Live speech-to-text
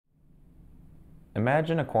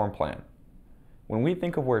Imagine a corn plant. When we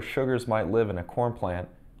think of where sugars might live in a corn plant,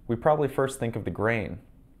 we probably first think of the grain.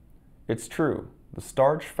 It's true, the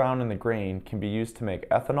starch found in the grain can be used to make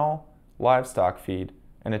ethanol, livestock feed,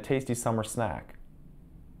 and a tasty summer snack.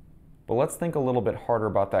 But let's think a little bit harder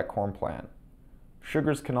about that corn plant.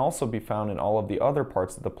 Sugars can also be found in all of the other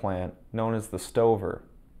parts of the plant known as the stover.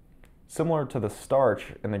 Similar to the starch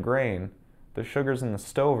in the grain, the sugars in the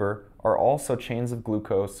stover are also chains of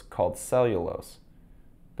glucose called cellulose.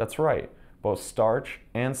 That's right, both starch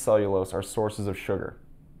and cellulose are sources of sugar.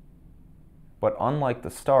 But unlike the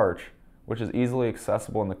starch, which is easily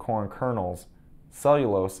accessible in the corn kernels,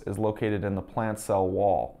 cellulose is located in the plant cell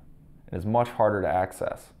wall and is much harder to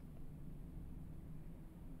access.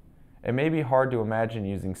 It may be hard to imagine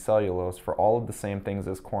using cellulose for all of the same things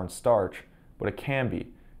as corn starch, but it can be.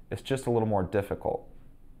 It's just a little more difficult.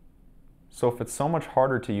 So if it's so much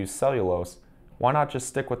harder to use cellulose, why not just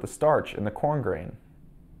stick with the starch in the corn grain?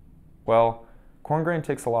 Well, corn grain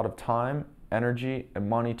takes a lot of time, energy, and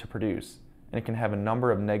money to produce, and it can have a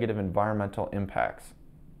number of negative environmental impacts.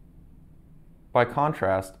 By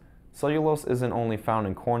contrast, cellulose isn't only found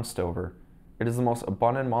in corn stover, it is the most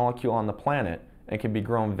abundant molecule on the planet and can be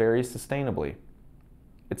grown very sustainably.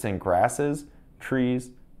 It's in grasses,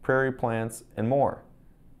 trees, prairie plants, and more.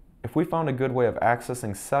 If we found a good way of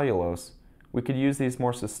accessing cellulose, we could use these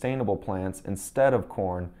more sustainable plants instead of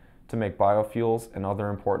corn to make biofuels and other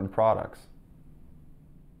important products.